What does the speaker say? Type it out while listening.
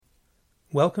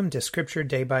Welcome to Scripture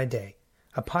Day by Day,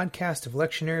 a podcast of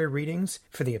lectionary readings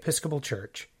for the Episcopal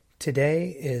Church. Today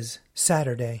is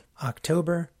Saturday,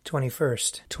 October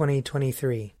 21st,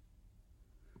 2023.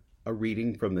 A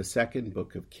reading from the second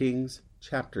book of Kings,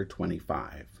 chapter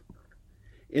 25.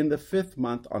 In the 5th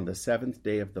month, on the 7th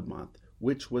day of the month,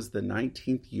 which was the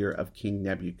 19th year of King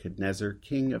Nebuchadnezzar,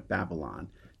 king of Babylon,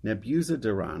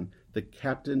 Nebuzaradan, the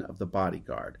captain of the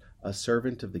bodyguard, a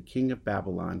servant of the king of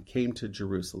Babylon, came to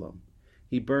Jerusalem.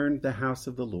 He burned the house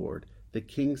of the Lord, the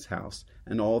king's house,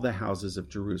 and all the houses of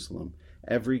Jerusalem.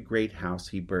 Every great house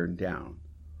he burned down.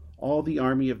 All the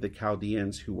army of the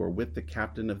Chaldeans who were with the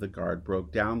captain of the guard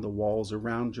broke down the walls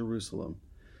around Jerusalem.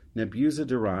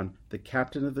 Nebuzaradan, the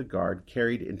captain of the guard,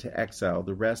 carried into exile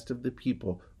the rest of the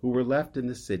people who were left in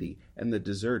the city and the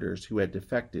deserters who had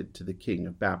defected to the king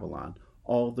of Babylon,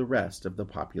 all the rest of the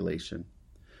population.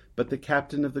 But the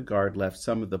captain of the guard left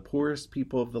some of the poorest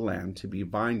people of the land to be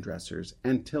vine dressers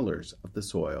and tillers of the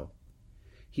soil.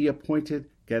 He appointed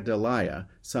Gedaliah,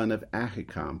 son of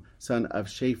Ahikam, son of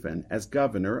Shaphan, as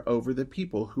governor over the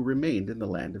people who remained in the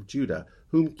land of Judah,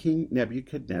 whom King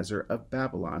Nebuchadnezzar of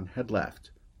Babylon had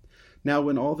left. Now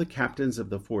when all the captains of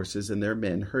the forces and their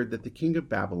men heard that the king of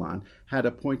Babylon had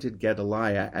appointed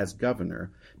Gedaliah as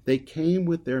governor, they came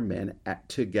with their men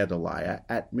to Gedaliah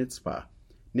at Mizpah,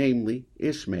 namely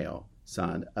Ishmael,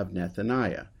 son of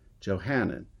Nethaniah,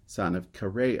 Johanan, son of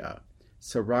Kareah,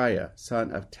 Sariah,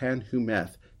 son of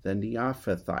Tanhumeth the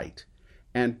Neophathite,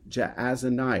 and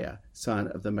Jaazaniah, son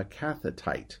of the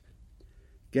Maaccathite.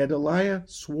 Gedaliah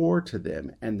swore to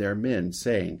them and their men,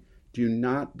 saying, "Do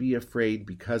not be afraid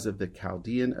because of the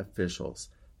Chaldean officials.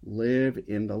 Live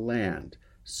in the land.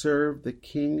 Serve the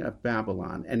king of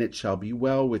Babylon, and it shall be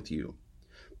well with you."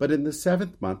 But in the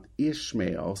 7th month,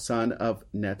 Ishmael, son of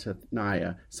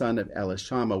Nethaniah, son of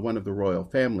Elishama, one of the royal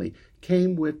family,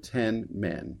 came with 10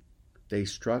 men. They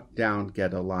struck down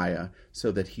Gedaliah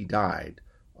so that he died,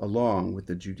 along with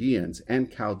the Judeans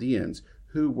and Chaldeans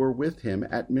who were with him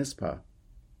at Mizpah.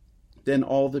 Then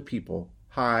all the people,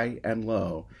 high and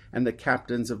low, and the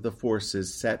captains of the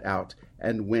forces set out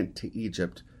and went to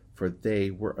Egypt, for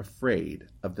they were afraid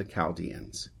of the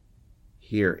Chaldeans.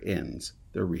 Here ends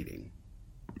the reading.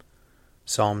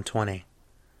 Psalm 20.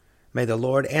 May the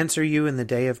Lord answer you in the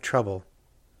day of trouble.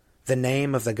 The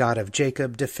name of the God of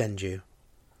Jacob defend you.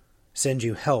 Send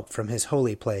you help from his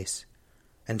holy place,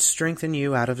 and strengthen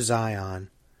you out of Zion.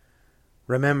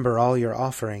 Remember all your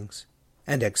offerings,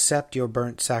 and accept your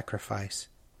burnt sacrifice.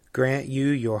 Grant you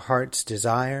your heart's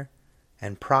desire,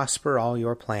 and prosper all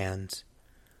your plans.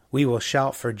 We will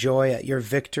shout for joy at your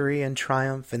victory and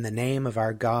triumph in the name of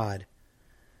our God.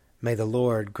 May the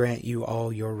Lord grant you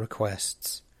all your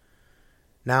requests.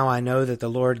 Now I know that the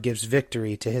Lord gives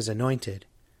victory to his anointed.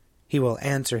 He will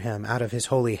answer him out of his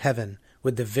holy heaven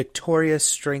with the victorious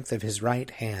strength of his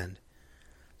right hand.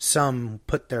 Some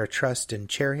put their trust in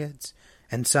chariots,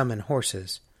 and some in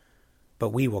horses. But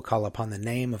we will call upon the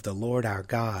name of the Lord our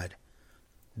God.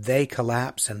 They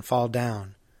collapse and fall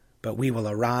down, but we will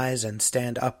arise and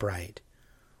stand upright.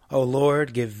 O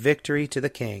Lord, give victory to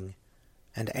the King,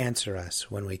 and answer us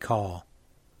when we call.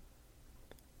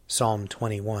 Psalm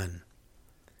 21.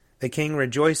 The King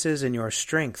rejoices in your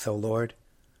strength, O Lord.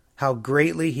 How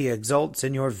greatly he exults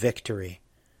in your victory.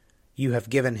 You have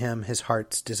given him his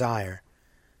heart's desire.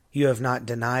 You have not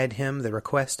denied him the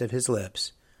request of his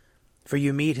lips. For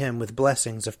you meet him with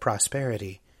blessings of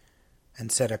prosperity, and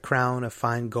set a crown of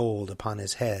fine gold upon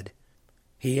his head.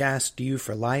 He asked you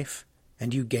for life,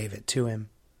 and you gave it to him,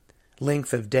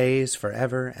 length of days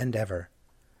forever and ever.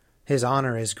 His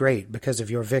honor is great because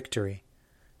of your victory.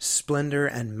 Splendor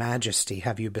and majesty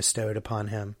have you bestowed upon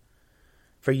him.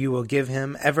 For you will give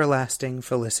him everlasting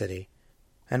felicity,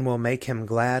 and will make him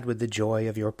glad with the joy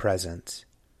of your presence.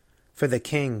 For the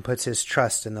king puts his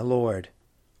trust in the Lord.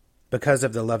 Because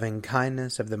of the loving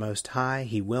kindness of the Most High,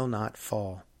 he will not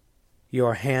fall.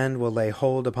 Your hand will lay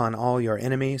hold upon all your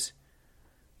enemies.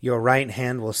 Your right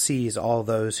hand will seize all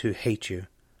those who hate you.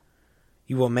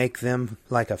 You will make them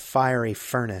like a fiery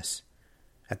furnace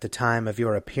at the time of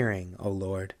your appearing, O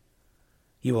Lord.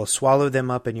 You will swallow them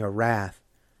up in your wrath,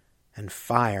 and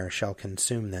fire shall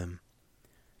consume them.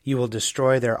 You will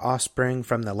destroy their offspring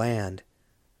from the land,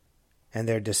 and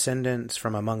their descendants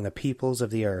from among the peoples of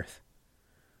the earth.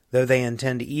 Though they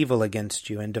intend evil against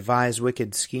you and devise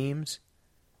wicked schemes,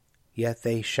 yet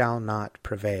they shall not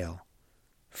prevail.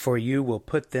 For you will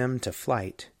put them to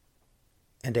flight,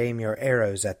 and aim your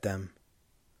arrows at them.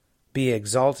 Be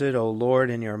exalted, O Lord,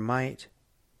 in your might.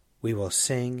 We will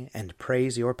sing and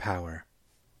praise your power.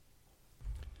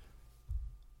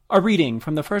 A reading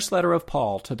from the first letter of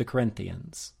Paul to the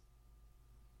Corinthians.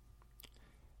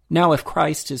 Now if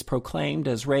Christ is proclaimed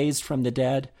as raised from the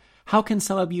dead, how can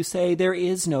some of you say there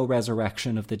is no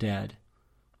resurrection of the dead?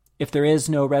 If there is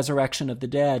no resurrection of the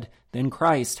dead, then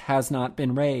Christ has not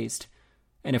been raised.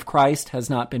 And if Christ has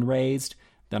not been raised,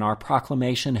 then our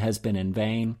proclamation has been in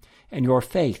vain, and your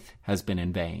faith has been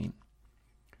in vain.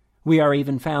 We are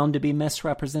even found to be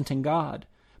misrepresenting God,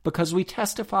 because we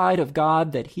testified of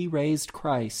God that he raised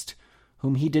Christ,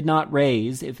 whom he did not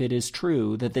raise, if it is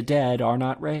true that the dead are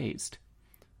not raised.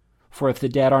 For if the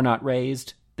dead are not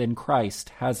raised, then Christ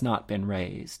has not been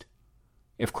raised.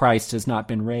 If Christ has not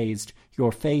been raised,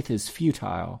 your faith is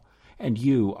futile, and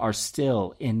you are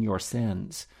still in your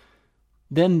sins.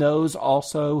 Then those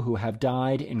also who have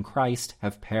died in Christ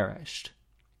have perished.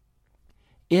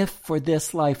 If for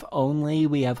this life only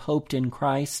we have hoped in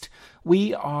Christ,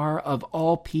 we are of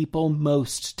all people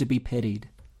most to be pitied.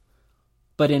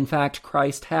 But in fact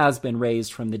Christ has been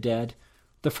raised from the dead,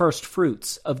 the first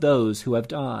fruits of those who have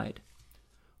died.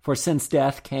 For since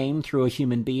death came through a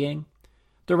human being,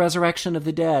 the resurrection of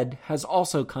the dead has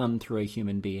also come through a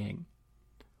human being.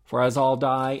 For as all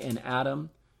die in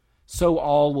Adam, so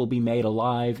all will be made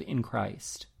alive in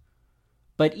Christ.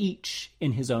 But each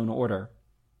in his own order.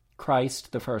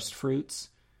 Christ the first fruits,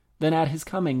 then at his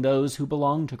coming those who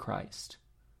belong to Christ.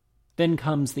 Then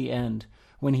comes the end,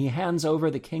 when he hands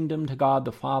over the kingdom to God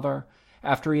the Father,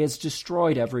 after he has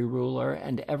destroyed every ruler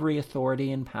and every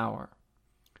authority and power.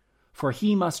 For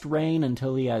he must reign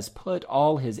until he has put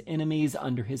all his enemies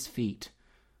under his feet.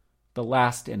 The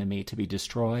last enemy to be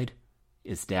destroyed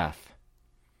is death.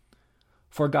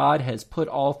 For God has put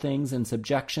all things in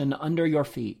subjection under your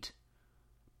feet.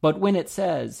 But when it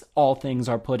says, all things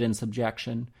are put in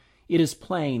subjection, it is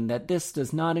plain that this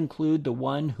does not include the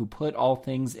one who put all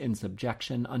things in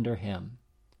subjection under him.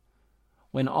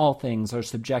 When all things are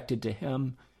subjected to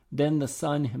him, then the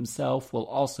Son himself will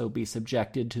also be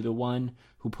subjected to the one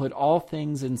who put all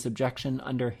things in subjection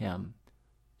under him,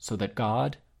 so that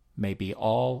God may be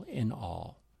all in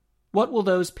all. What will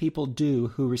those people do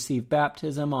who receive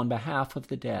baptism on behalf of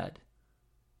the dead?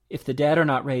 If the dead are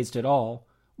not raised at all,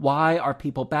 why are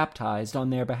people baptized on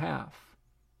their behalf?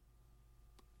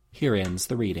 Here ends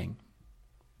the reading.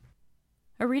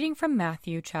 A reading from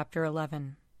Matthew chapter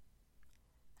 11.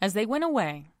 As they went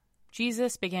away,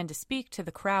 Jesus began to speak to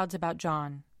the crowds about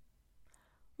John.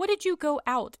 What did you go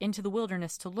out into the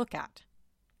wilderness to look at?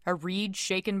 A reed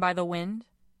shaken by the wind?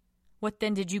 What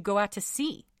then did you go out to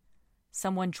see?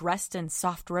 Someone dressed in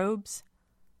soft robes?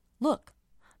 Look,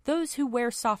 those who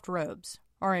wear soft robes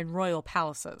are in royal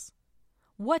palaces.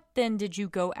 What then did you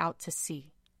go out to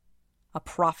see? A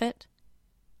prophet?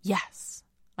 Yes,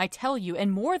 I tell you,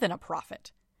 and more than a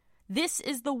prophet. This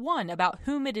is the one about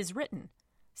whom it is written,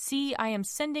 see, I am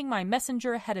sending my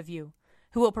messenger ahead of you,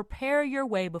 who will prepare your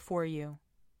way before you.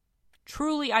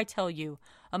 Truly I tell you,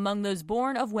 among those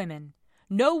born of women,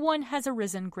 no one has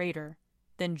arisen greater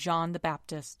than John the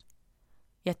Baptist.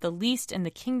 Yet the least in the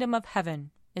kingdom of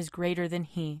heaven is greater than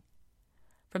he.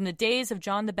 From the days of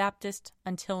John the Baptist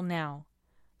until now,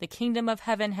 the kingdom of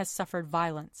heaven has suffered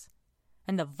violence,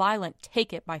 and the violent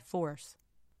take it by force.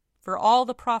 For all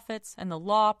the prophets and the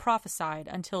law prophesied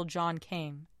until John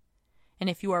came. And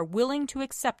if you are willing to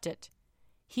accept it,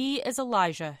 he is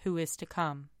Elijah who is to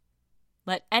come.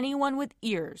 Let anyone with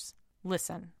ears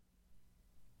listen.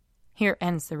 Here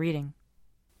ends the reading.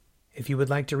 If you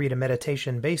would like to read a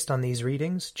meditation based on these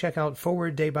readings, check out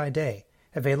Forward Day by Day,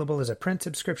 available as a print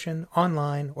subscription,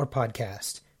 online, or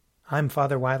podcast. I'm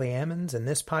Father Wiley Ammons, and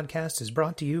this podcast is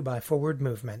brought to you by Forward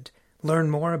Movement.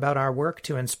 Learn more about our work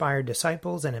to inspire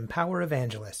disciples and empower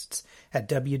evangelists at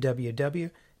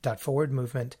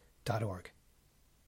www.forwardmovement.org.